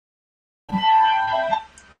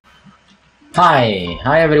Hi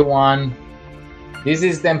everyone. This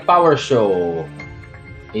is the Empower Show.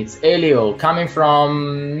 It's Elio coming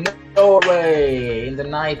from Norway. In the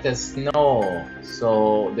night, the snow.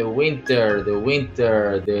 So the winter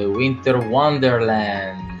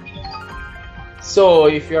wonderland. So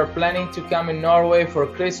if you're planning to come in Norway for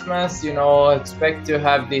Christmas, expect to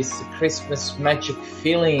have this Christmas magic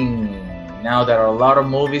feeling. Now there are a lot of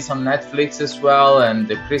movies on Netflix as well, and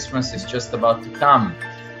the Christmas is just about to come.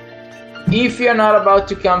 If you're not about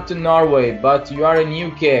to come to Norway, but you are in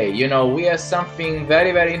UK, we have something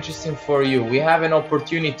very, very interesting for you. We have an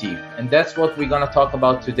opportunity, and that's what we're going to talk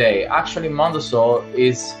about today. Actually, Mondosol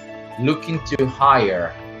is looking to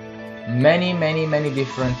hire many, many, many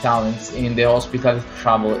different talents in the hospitality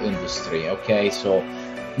travel industry. Okay, so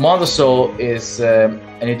Mondosol is an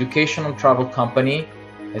educational travel company.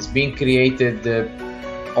 Has been created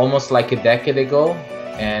almost like a decade ago,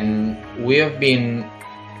 and we have been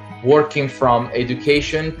working from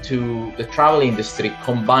education to the travel industry,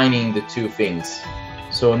 combining the two things.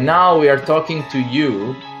 So now we are talking to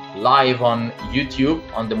you live on YouTube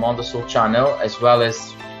on the Mondosol channel, as well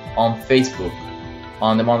as on Facebook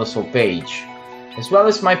on the Mondosol page, as well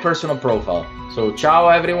as my personal profile. So ciao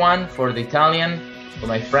everyone for the Italian, for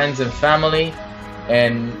my friends and family,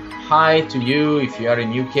 and hi to you if you are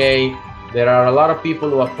in UK. There are a lot of people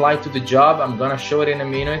who apply to the job. I'm gonna show it in a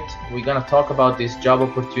minute. We're gonna talk about this job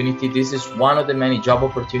opportunity. This is one of the many job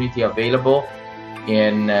opportunity available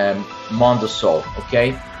in Mondosol,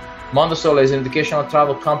 okay? Mondosol is an educational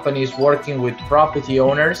travel company is working with property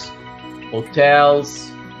owners, hotels,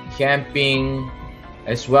 camping,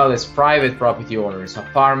 as well as private property owners,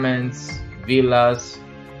 apartments, villas.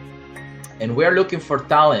 And we're looking for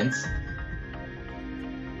talents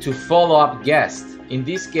to follow up guests. In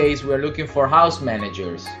this case, we're looking for house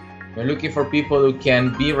managers. We're looking for people who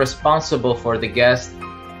can be responsible for the guest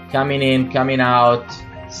coming in, coming out,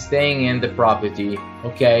 staying in the property.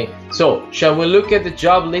 Okay, so shall we look at the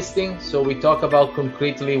job listing? So we talk about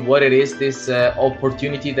concretely what it is, this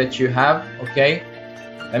opportunity that you have. Okay,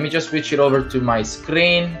 let me just switch it over to my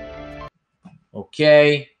screen.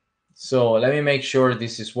 Okay, so let me make sure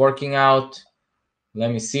this is working out.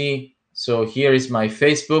 Let me see. So here is my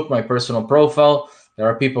Facebook, my personal profile. There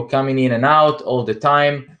are people coming in and out all the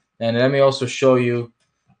time. And let me also show you,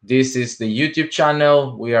 this is the YouTube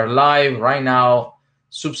channel. We are live right now.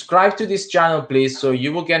 Subscribe to this channel, please, so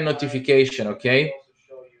you will get notification, okay?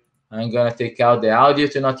 I'm gonna take out the audio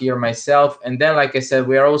to not hear myself. And then, like I said,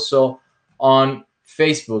 we are also on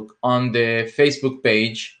Facebook, on the Facebook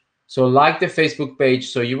page. So like the Facebook page,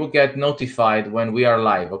 so you will get notified when we are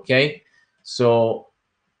live, okay? So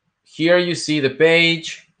here you see the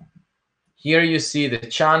page. Here you see the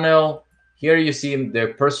channel. Here you see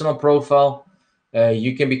the personal profile.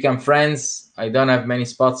 You can become friends. I don't have many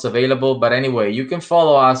spots available, but anyway, you can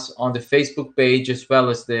follow us on the Facebook page as well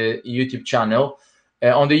as the YouTube channel.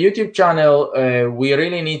 On the YouTube channel, we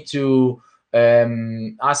really need to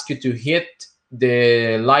ask you to hit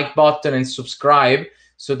the like button and subscribe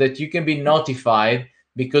so that you can be notified,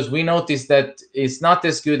 because we noticed that it's not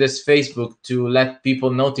as good as Facebook to let people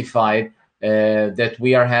notified that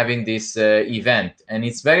we are having this event. And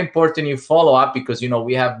it's very important you follow up, because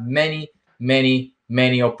we have many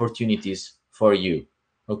opportunities for you.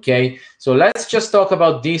 Okay, so let's just talk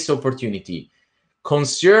about this opportunity.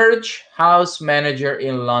 Concierge house manager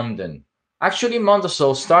in London. Actually,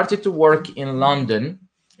 Mondosol started to work in London,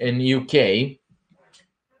 in UK,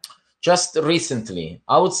 just recently.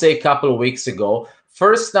 I would say a couple of weeks ago.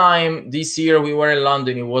 First time this year we were in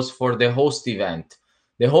London, it was for the host event.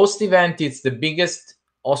 The host event is the biggest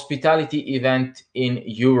hospitality event in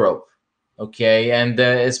Europe, okay? And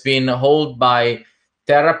it's been held by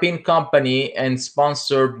Terrapin Company and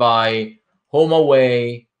sponsored by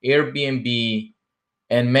HomeAway, Airbnb,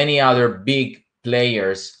 and many other big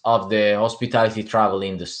players of the hospitality travel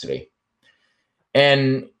industry.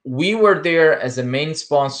 And we were there as a main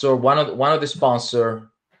sponsor, one of the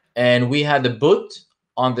sponsor, and we had a booth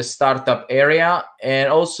on the startup area. And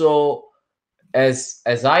also, as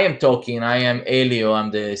I am talking, I am Elio, I'm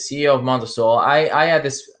the CEO of Mondosol. I had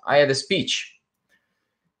a speech,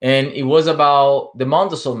 and it was about the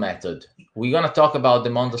Mondosol method. We're gonna talk about the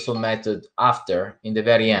Mondosol method after, in the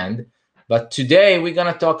very end. But today we're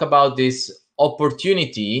gonna talk about this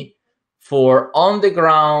opportunity for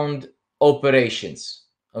on-the-ground operations.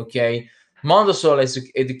 Okay, Mondosol as an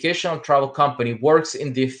educational travel company works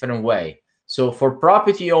in different way. So for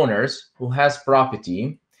property owners who has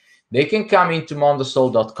property, they can come into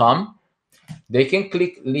mondosol.com, they can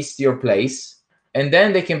click list your place, and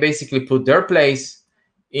then they can basically put their place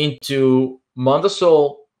into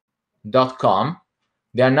mondosol.com,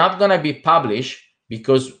 They are not going to be published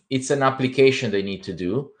because it's an application they need to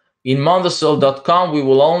do. In Mondosol.com, we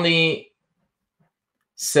will only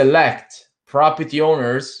select property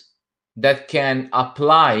owners that can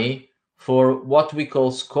apply for what we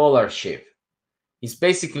call scholarship. It's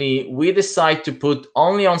basically we decide to put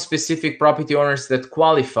only on specific property owners that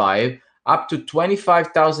qualify up to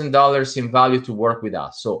 $25,000 in value to work with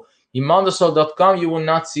us. So in Mondosol.com, you will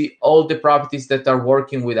not see all the properties that are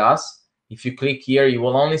working with us. If you click here, you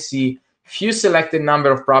will only see few selected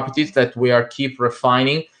number of properties that we are keep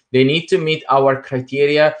refining. They need to meet our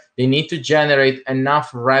criteria. They need to generate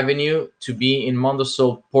enough revenue to be in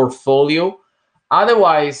Mondosol portfolio.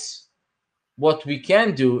 Otherwise, what we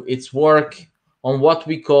can do is work on what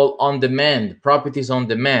we call on demand, properties on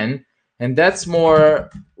demand. And that's more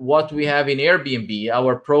what we have in Airbnb,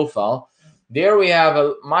 our profile. There we have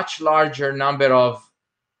a much larger number of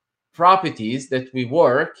properties that we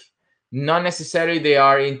work. Not necessarily they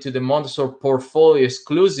are into the Mondosol portfolio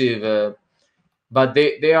exclusive, but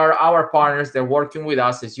they are our partners. They're working with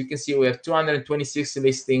us. As you can see, we have 226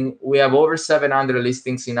 listings. We have over 700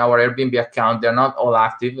 listings in our Airbnb account. They're not all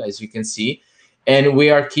active, as you can see. And we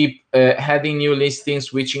are keep adding new listings,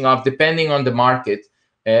 switching off, depending on the market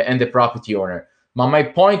and the property owner. But my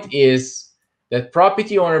point is that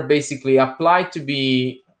property owner basically applied to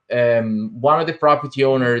be one of the property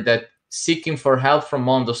owner that seeking for help from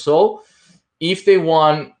Mondosol. If they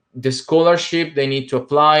want the scholarship, they need to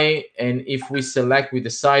apply, and if we select, we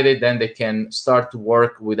decided, then they can start to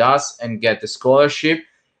work with us and get the scholarship.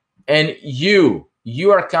 And you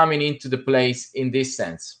are coming into the place in this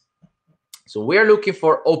sense. So we're looking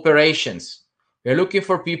for operations. We're looking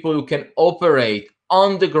for people who can operate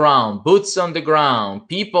on the ground, boots on the ground,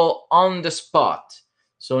 people on the spot.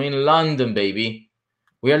 So in London, baby,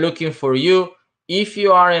 we are looking for you. If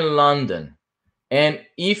you are in London, and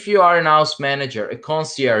if you are an house manager, a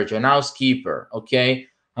concierge, an housekeeper, okay,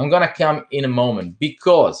 I'm going to come in a moment,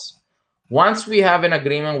 because once we have an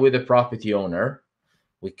agreement with the property owner,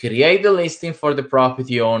 we create the listing for the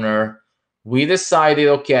property owner. We decided,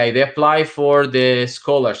 okay, they apply for the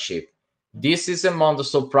scholarship. This is a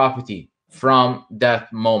Mondosol property from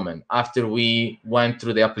that moment. After we went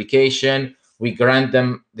through the application, we grant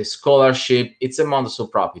them the scholarship. It's a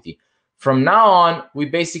Mondosol property. From now on, we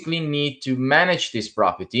basically need to manage this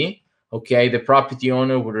property. Okay, the property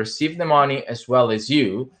owner will receive the money as well as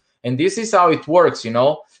you. And this is how it works, you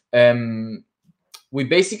know. We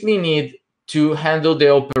basically need to handle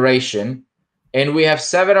the operation, and we have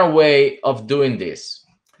several ways of doing this.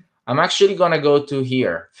 I'm actually going to go to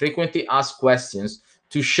here, frequently asked questions,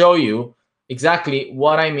 to show you exactly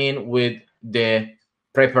what I mean with the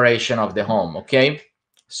preparation of the home, okay?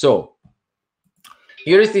 So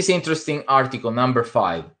here is this interesting article, number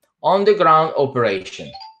 5, on the ground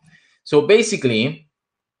operation. So basically,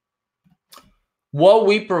 what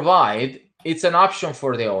we provide, it's an option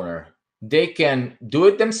for the owner. They can do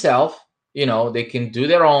it themselves. You know, they can do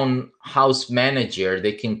their own house manager.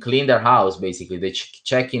 They can clean their house, basically. They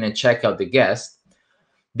check in and check out the guests.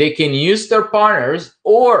 They can use their partners,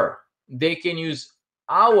 or they can use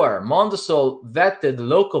our Mondosol vetted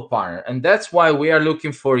local partner. And that's why we are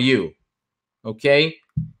looking for you. Okay,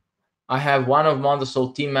 I have one of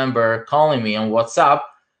Mondosol team member calling me on WhatsApp.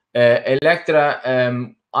 Electra,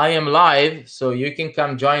 I am live, so you can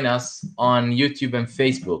come join us on YouTube and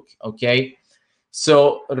Facebook. Okay,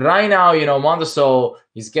 so right now, you know, Mondosol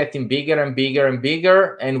is getting bigger and bigger and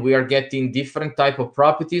bigger, and we are getting different type of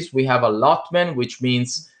properties. We have allotment, which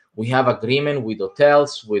means we have agreement with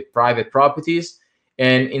hotels, with private properties,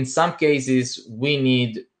 and in some cases we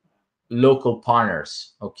need local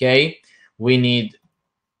partners. Okay, we need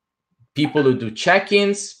people who do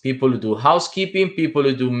check-ins, people who do housekeeping, people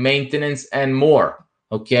who do maintenance, and more.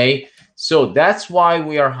 Okay, so that's why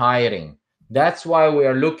we are hiring. That's why we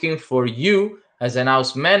are looking for you as an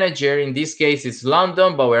house manager. In this case, it's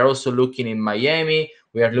London, but we're also looking in Miami.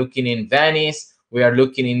 We are looking in Venice. We are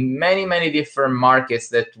looking in many, many different markets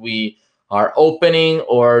that we are opening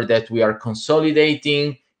or that we are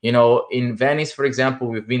consolidating. You know, in Venice, for example,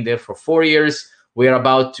 we've been there for 4 years. We are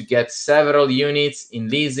about to get several units in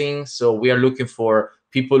leasing. So we are looking for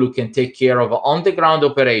people who can take care of on-the-ground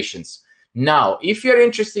operations. Now, if you're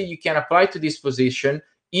interested, you can apply to this position.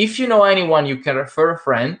 If you know anyone, you can refer a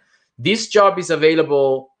friend. This job is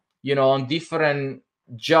available, you know, on different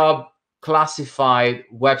job classified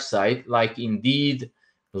websites like Indeed,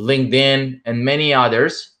 LinkedIn, and many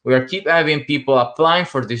others. We are keep having people applying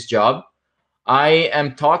for this job. I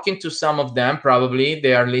am talking to some of them. Probably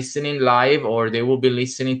they are listening live, or they will be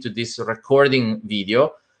listening to this recording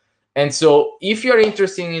video. And so if you're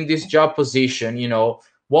interested in this job position, you know,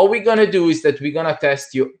 what we're gonna do is that we're gonna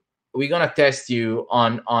test you. We're gonna test you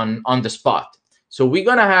on the spot. So we're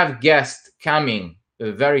gonna have guests coming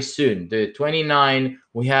very soon. The 29,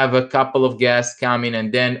 we have a couple of guests coming,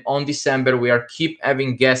 and then on December we are keep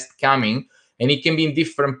having guests coming, and it can be in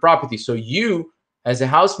different properties. So you, as a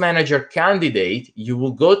house manager candidate, you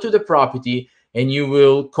will go to the property and you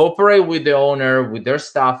will cooperate with the owner, with their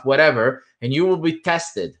staff, whatever, and you will be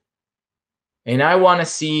tested. And I want to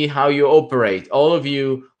see how you operate. All of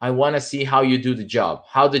you, I want to see how you do the job,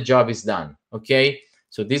 how the job is done. Okay?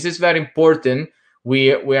 So this is very important.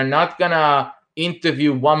 We are not going to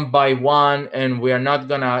interview one by one, and we are not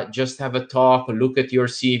going to just have a talk or look at your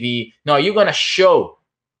CV. No, you're going to show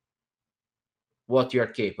what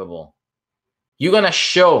you're capable. You're going to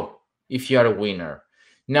show if you're a winner.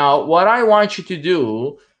 Now, what I want you to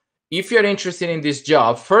do, if you're interested in this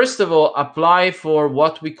job, first of all, apply for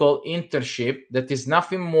what we call internship. That is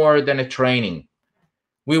nothing more than a training.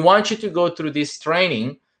 We want you to go through this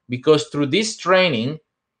training, because through this training,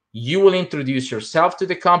 you will introduce yourself to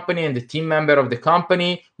the company and the team member of the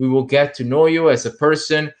company. We will get to know you as a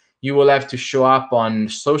person. You will have to show up on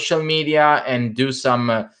social media and do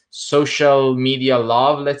some social media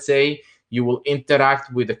love, let's say. You will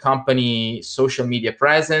interact with the company social media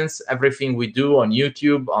presence, everything we do on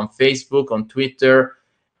YouTube, on Facebook, on Twitter.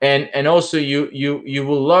 And also you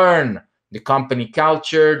will learn the company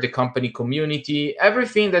culture, the company community,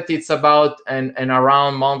 everything that it's about and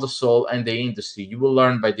around Mondosol and the industry. You will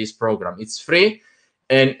learn by this program. It's free.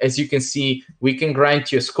 And as you can see, we can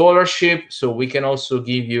grant you a scholarship. So we can also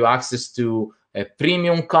give you access to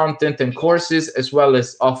premium content and courses, as well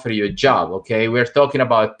as offer you a job. Okay, we're talking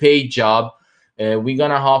about a paid job. We're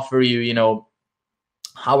gonna offer you, you know,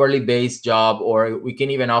 hourly based job, or we can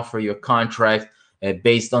even offer you a contract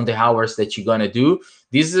based on the hours that you're gonna do.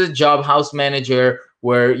 This is a job, house manager,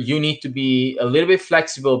 where you need to be a little bit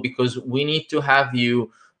flexible, because we need to have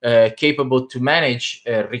you capable to manage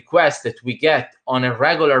requests that we get on a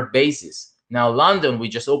regular basis. Now, London, we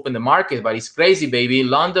just opened the market, but it's crazy, baby.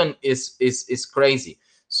 London is crazy.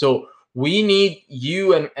 So we need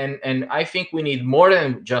you, and I think we need more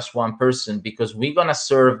than just one person, because we're gonna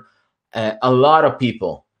serve a lot of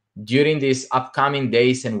people during these upcoming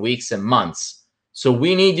days and weeks and months. So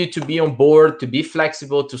we need you to be on board, to be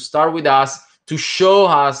flexible, to start with us, to show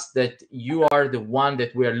us that you are the one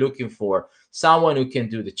that we are looking for. Someone who can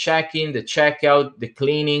do the check-in, the checkout, the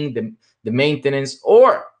cleaning, the maintenance,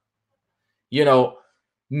 or, you know,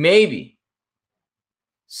 maybe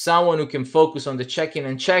someone who can focus on the check-in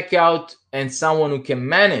and checkout, and someone who can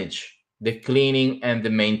manage the cleaning and the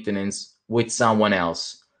maintenance with someone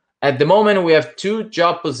else. At the moment, we have 2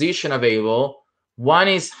 job positions available. One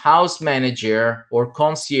is house manager or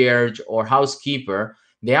concierge or housekeeper.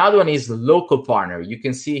 The other one is local partner. You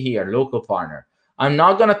can see here, local partner. I'm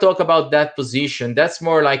not going to talk about that position. That's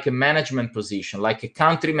more like a management position, like a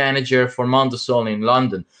country manager for Mondosol in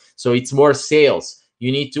London. So it's more sales.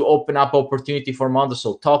 You need to open up opportunity for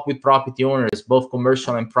Mondosol, talk with property owners, both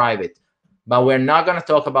commercial and private. But we're not going to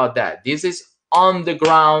talk about that. This is on the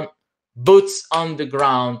ground, boots on the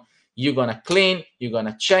ground. You're going to clean, you're going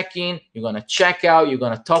to check in, you're going to check out, you're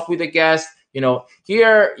going to talk with the guest. You know,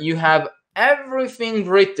 here you have everything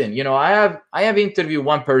written. You know, I have interviewed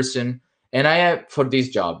one person, and I have for this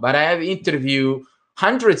job, but I have interviewed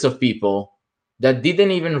hundreds of people that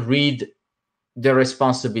didn't even read the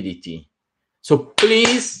responsibility. So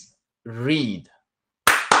please read,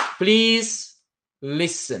 please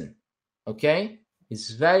listen. Okay,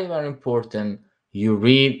 it's very, very important. You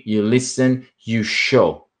read, you listen, you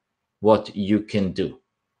show what you can do.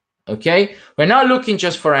 Okay, we're not looking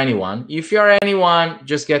just for anyone. If you're anyone,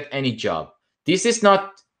 just get any job. This is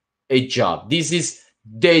not a job. This is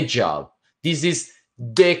the job. This is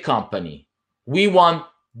the company. We want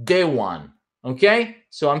the one. Okay,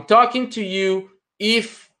 so I'm talking to you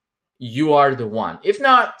if you are the one. If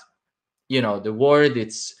not, you know, the world,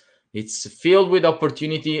 it's filled with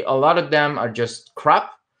opportunity. A lot of them are just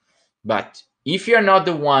crap. But if you're not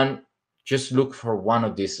the one, just look for one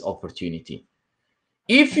of these opportunity.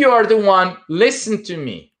 If you are the one, listen to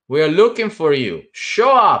me. We are looking for you.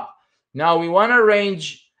 Show up. Now we want to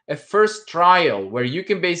arrange a first trial where you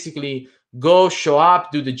can basically go, show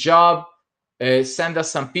up, do the job, send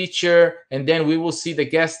us some picture, and then we will see the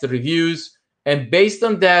guest reviews. And based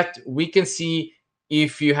on that, we can see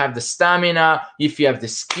if you have the stamina, if you have the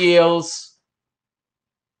skills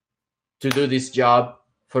to do this job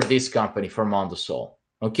for this company, for Mondosol.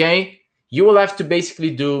 Okay? You will have to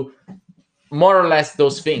basically do more or less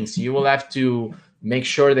those things. You will have to make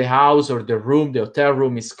sure the house or the room, the hotel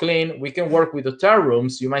room is clean. We can work with hotel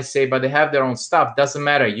rooms. You might say, but they have their own stuff. Doesn't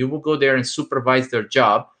matter. You will go there and supervise their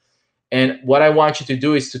job. And what I want you to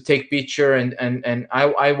do is to take picture, and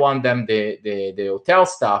I want them, the hotel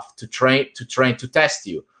staff, to test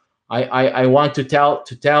you. I want to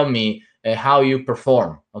tell me how you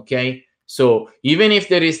perform. Okay, so even if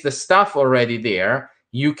there is the staff already there,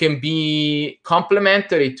 you can be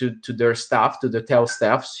complementary to their staff, to the hotel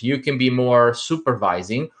staffs. You can be more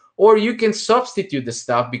supervising, or you can substitute the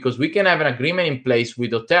staff, because we can have an agreement in place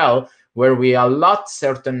with hotel where we allot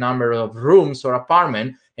certain number of rooms or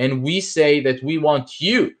apartment, and we say that we want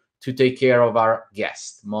you to take care of our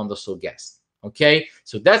guest, Mondosol guest. Okay,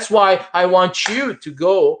 so that's why I want you to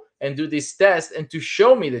go and do this test and to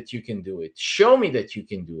show me that you can do it. Show me that you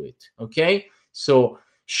can do it. Okay, so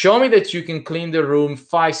show me that you can clean the room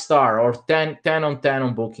 5-star or 10 on 10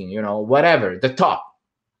 on Booking, you know, whatever, the top.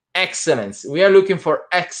 Excellence. We are looking for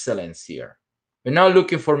excellence here. We're not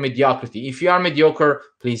looking for mediocrity. If you are mediocre,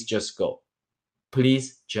 please just go.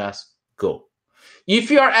 Please just go. If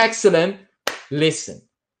you are excellent, listen,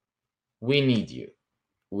 we need you.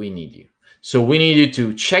 We need you. So we need you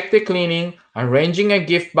to check the cleaning, arranging a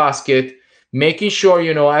gift basket, making sure,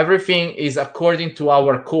 you know, everything is according to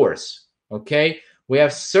our course. Okay? We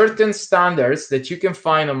have certain standards that you can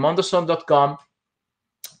find on mondosol.com.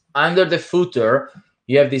 Under the footer,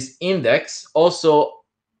 you have this index, also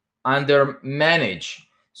under manage.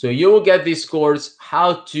 So you will get this course,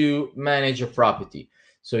 how to manage a property.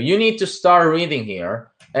 So you need to start reading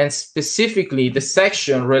here, and specifically the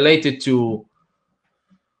section related to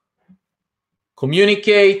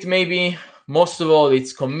communicate, maybe most of all,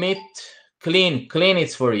 it's commit, clean. Clean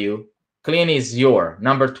is for you. Clean is your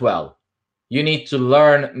number 12. You need to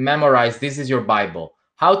learn, memorize. This is your Bible.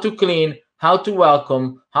 How to clean, how to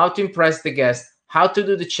welcome, how to impress the guest, how to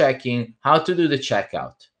do the check-in, how to do the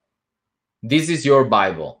checkout. This is your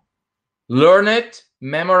Bible. Learn it,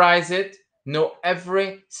 memorize it, know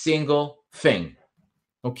every single thing.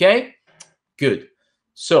 Okay? Good.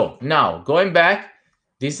 So now going back,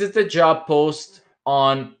 this is the job post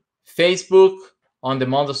on Facebook, on the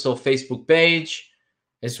Mondosol Facebook page,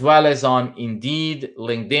 as well as on Indeed,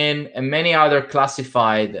 LinkedIn, and many other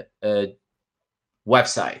classified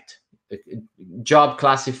website, job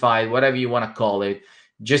classified, whatever you want to call it.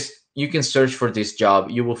 Just you can search for this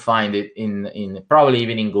job. You will find it in probably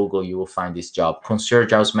even in Google. You will find this job,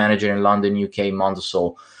 concierge house manager in London, UK,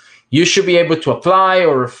 Mondosol. You should be able to apply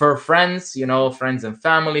or refer friends, you know, friends and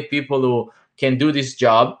family, people who can do this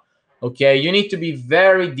job. Okay, you need to be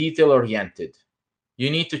very detail oriented. You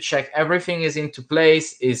need to check everything is into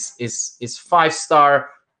place, is 5-star,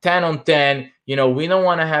 10 on 10. You know, we don't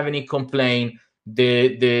want to have any complaint.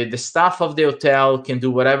 The staff of the hotel can do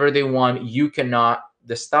whatever they want. You cannot.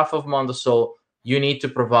 The staff of Mondosol, you need to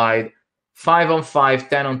provide 5 on 5,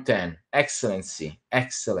 10 on 10. Excellency,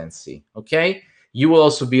 excellency. Okay, you will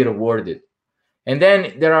also be rewarded. And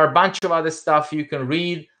then there are a bunch of other stuff you can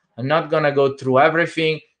read. I'm not gonna go through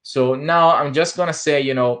everything. So now I'm just gonna say,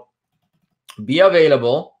 you know, be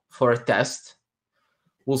available for a test.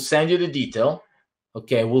 We'll send you the detail.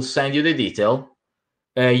 Okay, we'll send you the detail.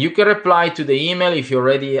 You can reply to the email if you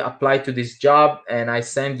already applied to this job, and I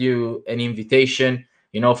send you an invitation,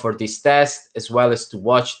 you know, for this test, as well as to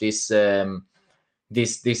watch this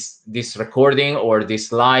this recording or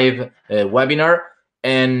this live webinar,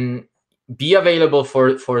 and be available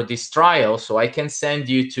for this trial, so I can send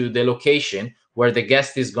you to the location where the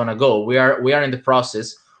guest is gonna go. We are in the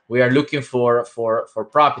process. We are looking for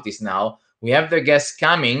properties now. We have the guests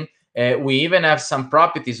coming. We even have some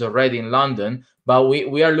properties already in London, but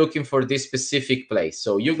we are looking for this specific place.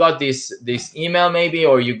 So you got this email maybe,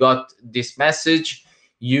 or you got this message.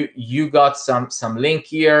 You got some link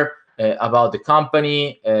here about the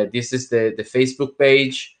company. This is the Facebook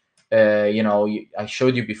page. You know, I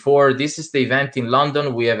showed you before. This is the event in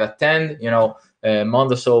London we have attended. You know,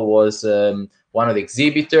 Mondosol was one of the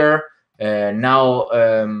exhibitor. Now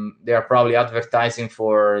they are probably advertising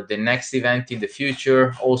for the next event in the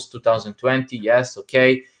future, host 2020. Yes,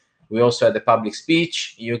 okay. We also had the public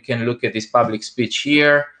speech. You can look at this public speech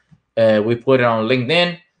here. We put it on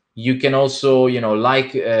LinkedIn. You can also, you know,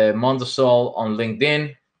 like Mondosol on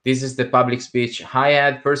LinkedIn. This is the public speech I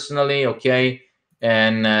had personally, okay.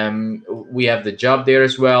 And we have the job there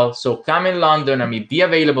as well. So come in London. I mean, be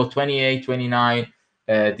available 28, 29.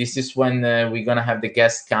 This is when we're gonna have the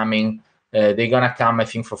guests coming. They're gonna come, I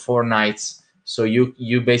think, for 4 nights. So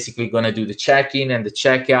you basically gonna do the check-in and the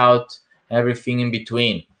checkout, everything in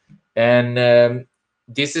between. And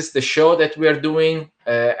this is the show that we are doing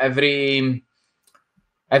every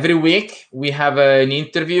Every week we have an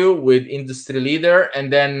interview with industry leader,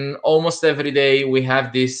 and then almost every day we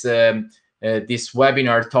have this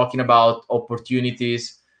webinar talking about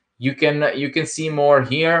opportunities. You can see more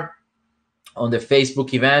here on the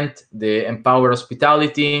Facebook event, the Empower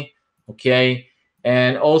Hospitality, okay?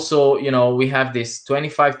 And also, we have this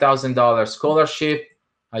 $25,000 scholarship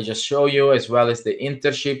I just show you, as well as the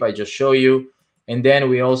internship I just show you. And then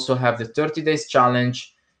we also have the 30 days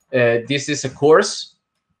challenge. This is a course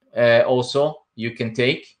also you can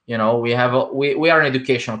take. We are an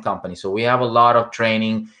educational company, so we have a lot of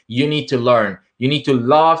training. You need to learn. You need to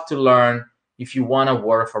love to learn if you want to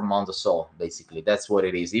work for Mondosol. Basically, that's what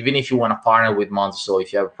it is. Even if you want to partner with Mondosol,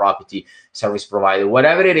 if you have a property service provider,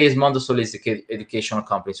 whatever it is, Mondosol is an educational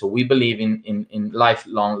company. So we believe in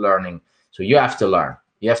lifelong learning. So you have to learn.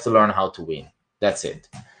 You have to learn how to win. That's it.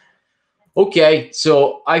 Okay,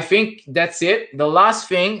 so I think that's it. The last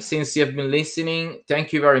thing, since you have been listening,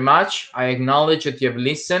 thank you very much. I acknowledge that you have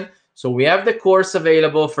listened. So we have the course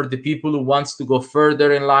available for the people who wants to go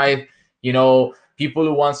further in life. People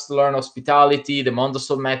who wants to learn hospitality. The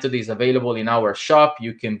Mondosol method is available in our shop.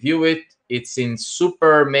 You can view it. It's in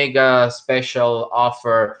super mega special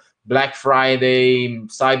offer, Black Friday,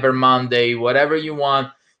 Cyber Monday, whatever you want.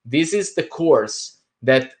 This is the course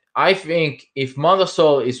that I think if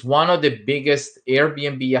Mondosol is one of the biggest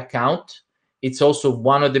Airbnb account, it's also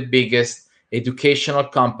one of the biggest educational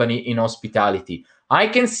company in hospitality. I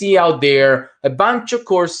can see out there a bunch of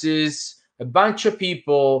courses, a bunch of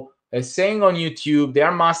people saying on YouTube, they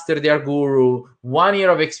are master, they are guru, 1 year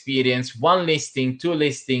of experience, one listing, two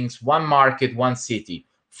listings, one market, one city.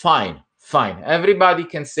 Fine. Everybody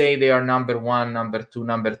can say they are number one, number two,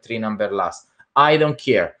 number three, number last. I don't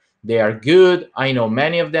care. They are good. I know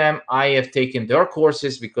many of them. I have taken their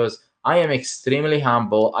courses because I am extremely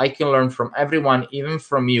humble. I can learn from everyone, even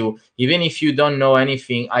from you. Even if you don't know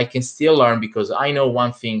anything, I can still learn because I know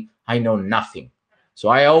one thing, I know nothing. So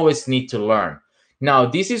I always need to learn. Now,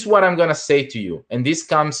 this is what I'm going to say to you. And this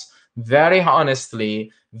comes very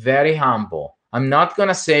honestly, very humble. I'm not going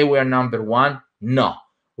to say we're number one. No,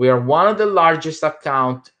 we are one of the largest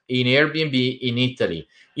account in Airbnb in Italy.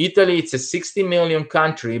 Italy, it's a 60 million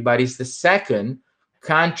country, but it's the second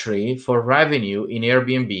country for revenue in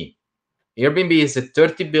Airbnb. Airbnb is a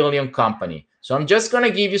 30 billion company. So I'm just going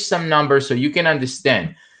to give you some numbers so you can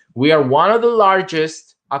understand. We are one of the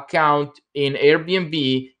largest account in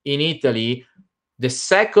Airbnb in Italy, the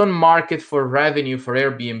second market for revenue for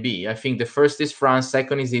Airbnb. I think the first is France,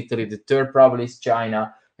 second is Italy, the third probably is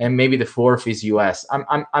China, and maybe the fourth is US.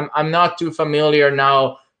 I'm not too familiar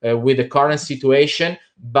now with the current situation,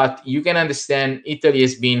 but you can understand Italy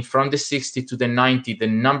has been from the 60 to the 90 the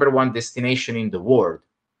number one destination in the world.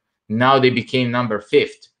 Now they became number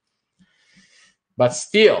 5th. But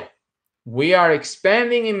still, we are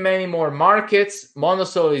expanding in many more markets.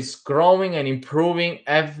 Mondosol is growing and improving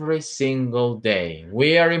every single day.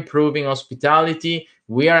 We are improving hospitality.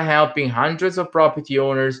 We are helping hundreds of property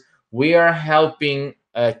owners. We are helping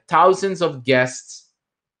thousands of guests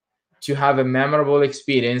to have a memorable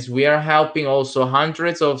experience. We are helping also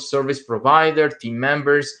hundreds of service provider team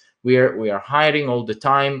members. We are hiring all the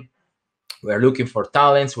time. We're looking for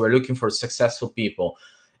talents. We're looking for successful people.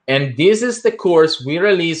 And this is the course we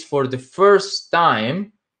released for the first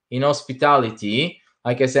time in hospitality.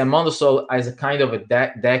 Like I said, Mondosol has a kind of a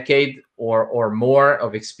decade or more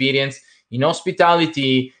of experience. In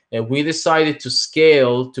hospitality, we decided to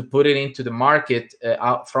scale, to put it into the market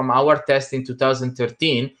from our test in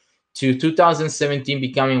 2013 to 2017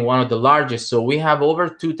 becoming one of the largest. So we have over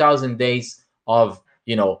 2,000 days of,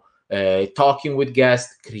 talking with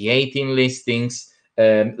guests, creating listings,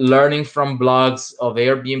 learning from blogs of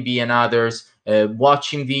Airbnb and others,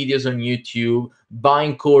 watching videos on YouTube,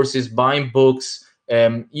 buying courses, buying books,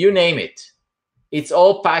 you name it. It's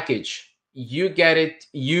all packaged. You get it.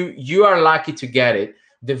 You are lucky to get it.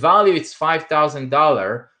 The value is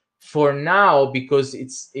 $5,000 for now because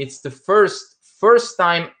it's the first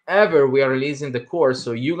time ever we are releasing the course.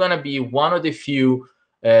 So you're gonna be one of the few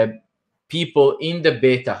people in the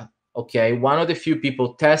beta. Okay, one of the few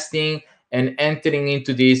people testing and entering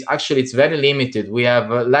into this. Actually, it's very limited. We have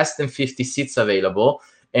less than 50 seats available,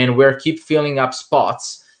 and we're keep filling up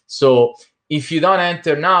spots. So if you don't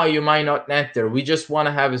enter now, you might not enter. We just want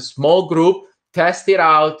to have a small group, test it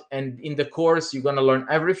out, and in the course, you're going to learn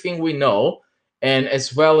everything we know, and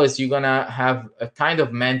as well as you're going to have a kind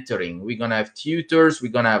of mentoring. We're going to have tutors,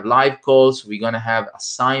 we're going to have live calls, we're going to have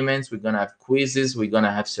assignments, we're going to have quizzes, we're going to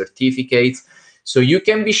have certificates. So you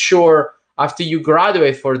can be sure after you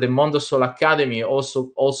graduate for the Mondosol Academy, also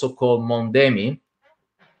called Mondemi,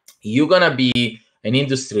 you're going to be an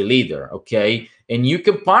industry leader, okay? And you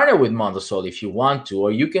can partner with Mondosol if you want to,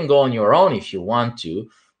 or you can go on your own if you want to.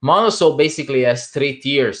 Mondosol basically has 3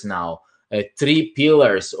 tiers now, 3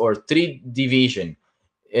 pillars or 3 division.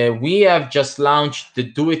 We have just launched the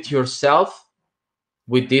do-it-yourself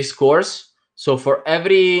with this course. So for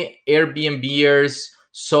every Airbnbers,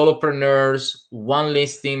 solopreneurs, one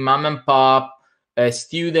listing, mom and pop, a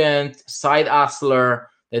student, side hustler,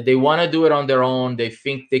 that they want to do it on their own, they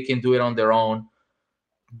think they can do it on their own,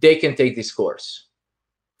 they can take this course.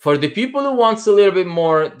 For the people who wants a little bit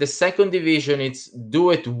more, the second division, it's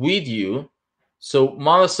do it with you. So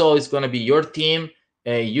Mondosol is going to be your team.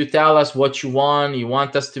 You tell us what you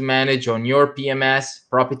want us to manage on your PMS,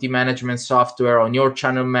 property management software, on your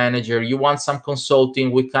channel manager. You want some consulting,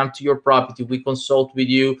 we come to your property, we consult with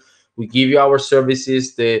you, we give you our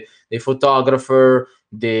services, the photographer,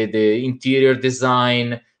 the interior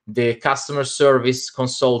design, the customer service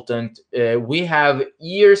consultant. We have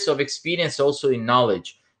years of experience also in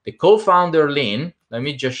knowledge. The co-founder, Lynn, let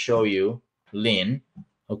me just show you Lynn,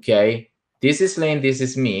 okay? This is Lynn, this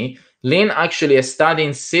is me. Lynn actually studied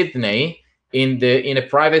in Sydney in a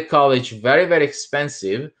private college, very, very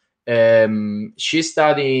expensive. She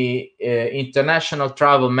studied international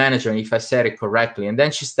travel management, if I said it correctly. And then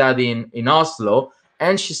she studied in Oslo,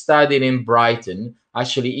 and she studied in Brighton,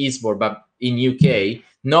 actually Eastbourne, but in UK,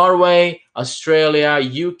 Norway, Australia,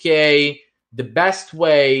 UK, the best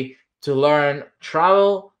way to learn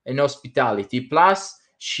travel and hospitality. Plus,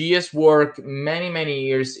 she has worked many, many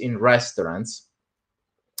years in restaurants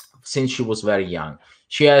since she was very young.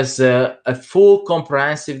 She has a full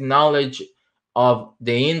comprehensive knowledge of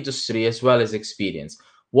the industry as well as experience.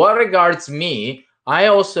 What regards me, I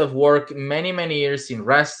also have worked many, many years in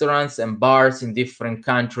restaurants and bars in different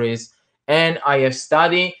countries, and I have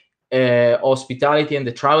studied hospitality and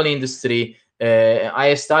the travel industry. I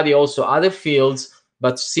have studied also other fields,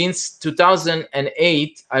 but since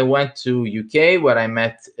 2008, I went to UK where I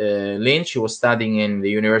met Lynn. She was studying in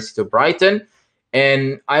the University of Brighton.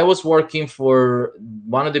 And I was working for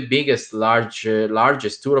one of the biggest,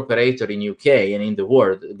 largest tour operator in UK and in the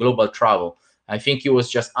world, Global Travel. I think it was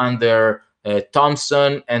just under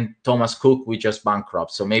Thomson and Thomas Cook, we just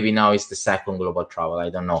bankrupt. So maybe now it's the second Global Travel, I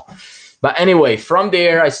don't know. But anyway, from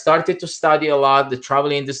there, I started to study a lot the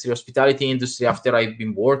travel industry, hospitality industry, after I've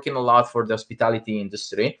been working a lot for the hospitality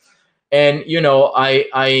industry. And you know, I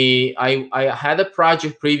had a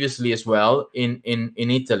project previously as well in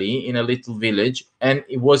Italy, in a little village, and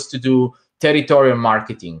it was to do territorial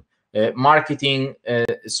marketing, marketing a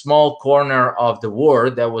small corner of the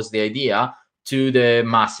world. That was the idea, to the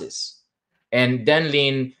masses. And then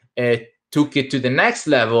Lynn took it to the next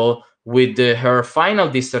level with her final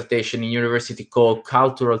dissertation in university called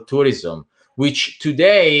cultural tourism, which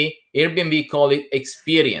today Airbnb call it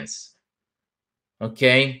experience.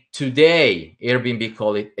 Okay, today Airbnb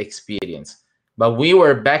call it experience, but we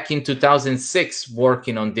were back in 2006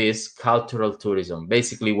 working on this cultural tourism,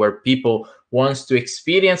 basically where people wants to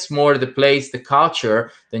experience more the place, the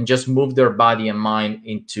culture, than just move their body and mind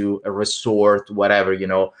into a resort, whatever, you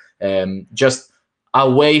know, just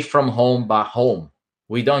away from home but home.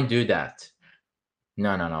 We don't do that.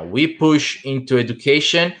 No. We push into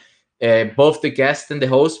education, both the guest and the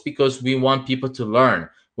host, because we want people to learn.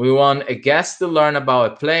 We want a guest to learn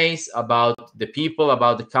about a place, about the people,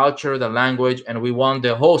 about the culture, the language, and we want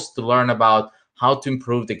the host to learn about how to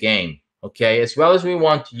improve the game, okay? As well as we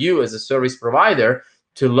want you as a service provider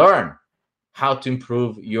to learn how to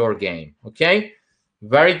improve your game, okay?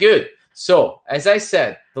 Very good. So, as I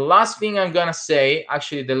said, the last thing I'm going to say,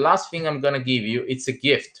 actually, the last thing I'm going to give you, it's a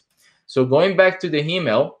gift. So, going back to the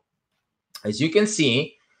email, as you can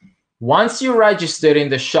see, once you register in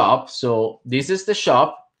the shop, so this is the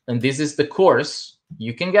shop, and this is the course.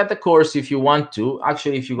 You can get the course if you want to.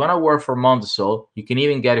 Actually, if you're going to work for Mondosol, you can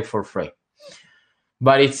even get it for free.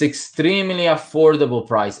 But it's extremely affordable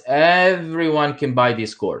price. Everyone can buy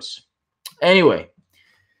this course. Anyway,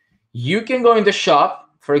 you can go in the shop.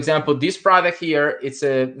 For example, this product here, it's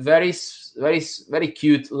a very, very, very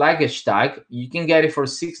cute luggage tag. You can get it for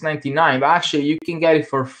 $6.99, but actually you can get it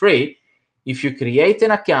for free if you create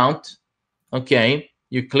an account. Okay,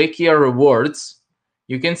 you click here rewards.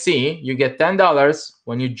 You can see you get $10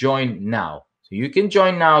 when you join now. So you can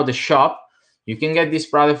join now the shop. You can get this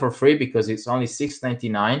product for free because it's only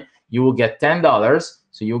 $6.99. You will get $10.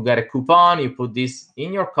 So you'll get a coupon. You put this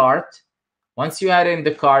in your cart. Once you add it in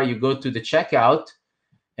the cart, you go to the checkout.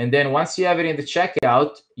 And then once you have it in the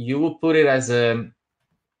checkout, you will put it as a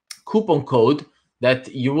coupon code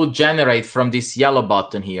that you will generate from this yellow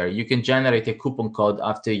button here. You can generate a coupon code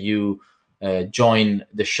after you join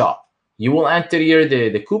the shop. You will enter here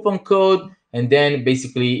the coupon code, and then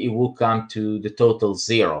basically it will come to the total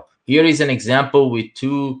 0. Here is an example with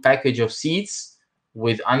 2 package of seeds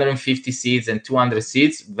with 150 seeds and 200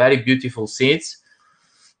 seeds, very beautiful seeds.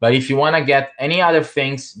 But if you want to get any other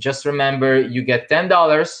things, just remember you get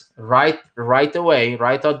 $10 right away,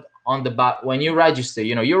 right on the back when you register.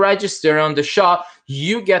 You register on the shop,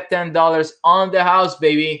 you get $10 on the house,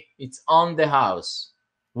 baby. It's on the house.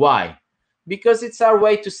 Why? Because it's our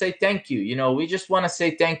way to say thank you. We just want to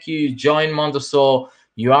say thank you. You join Mondosol.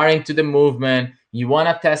 You are into the movement. You want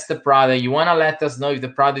to test the product. You want to let us know if the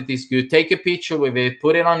product is good. Take a picture with it.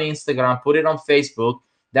 Put it on Instagram. Put it on Facebook.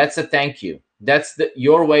 That's a thank you. That's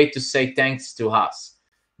your way to say thanks to us.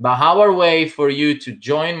 But our way for you to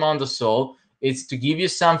join Mondosol is to give you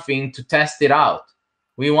something to test it out.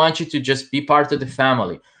 We want you to just be part of the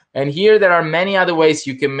family. And here there are many other ways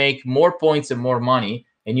you can make more points and more money,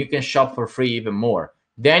 and you can shop for free even more.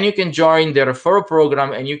 Then you can join the referral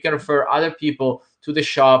program, and you can refer other people to the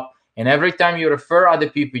shop. And every time you refer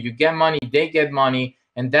other people, you get money, they get money.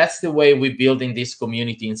 And that's the way we build in this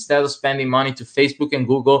community. Instead of spending money to Facebook and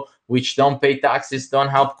Google, which don't pay taxes, don't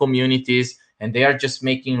help communities, and they are just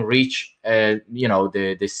making rich, the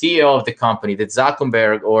CEO of the company, the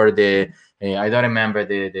Zuckerberg, or the I don't remember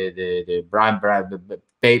the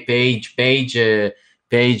Page,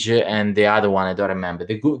 and the other one I don't remember.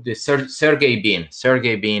 The Sergey Bean,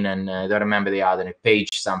 and I don't remember the other,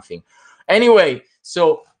 Page something. Anyway,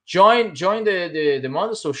 so join the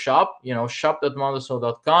Mondosol shop,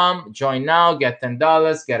 shop.mondosol.com. Join now, get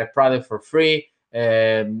 $10, get a product for free.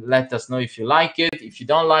 Let us know if you like it. If you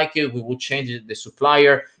don't like it, we will change the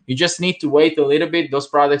supplier. You just need to wait a little bit. Those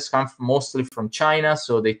products come mostly from China,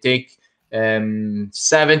 so they take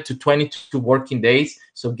 7 to 22 working days.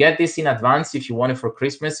 So get this in advance if you want it for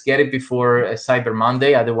Christmas. Get it before Cyber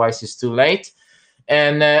Monday, otherwise it's too late.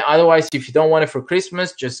 And otherwise, if you don't want it for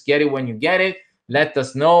Christmas, just get it when you get it. Let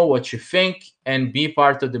us know what you think and be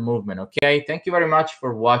part of the movement, okay? Thank you very much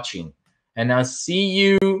for watching, and I'll see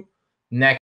you next